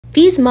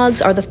These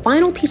mugs are the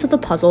final piece of the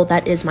puzzle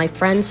that is my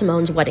friend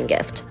Simone's wedding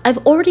gift. I've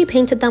already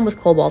painted them with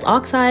cobalt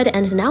oxide,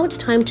 and now it's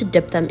time to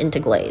dip them into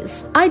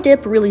glaze. I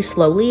dip really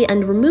slowly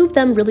and remove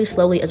them really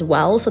slowly as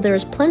well, so there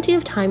is plenty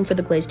of time for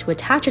the glaze to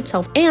attach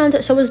itself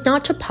and so as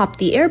not to pop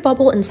the air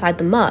bubble inside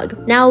the mug.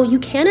 Now, you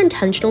can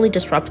intentionally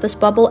disrupt this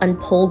bubble and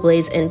pull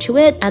glaze into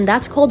it, and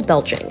that's called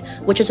belching,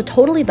 which is a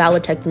totally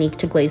valid technique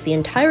to glaze the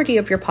entirety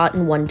of your pot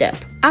in one dip.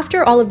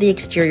 After all of the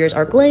exteriors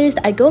are glazed,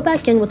 I go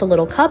back in with a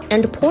little cup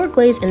and pour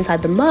glaze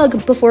inside the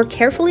mug before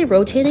carefully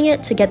rotating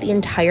it to get the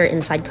entire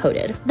inside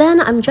coated.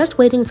 Then I'm just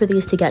waiting for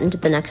these to get into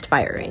the next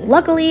firing.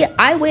 Luckily,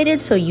 I waited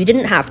so you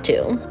didn't have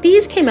to.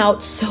 These came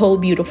out so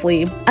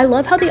beautifully. I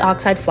love how the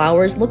oxide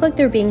flowers look like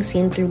they're being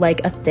seen through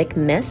like a thick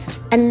mist.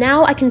 And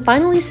now I can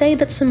finally say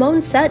that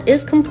Simone's set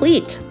is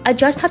complete. I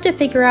just have to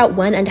figure out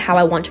when and how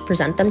I want to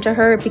present them to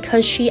her,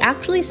 because she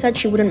actually said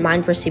she wouldn't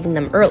mind receiving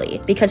them early,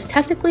 because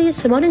technically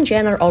Simone and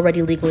Jan are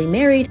already legally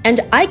married,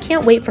 and I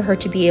can't wait for her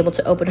to be able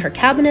to open her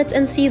cabinets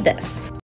and see this.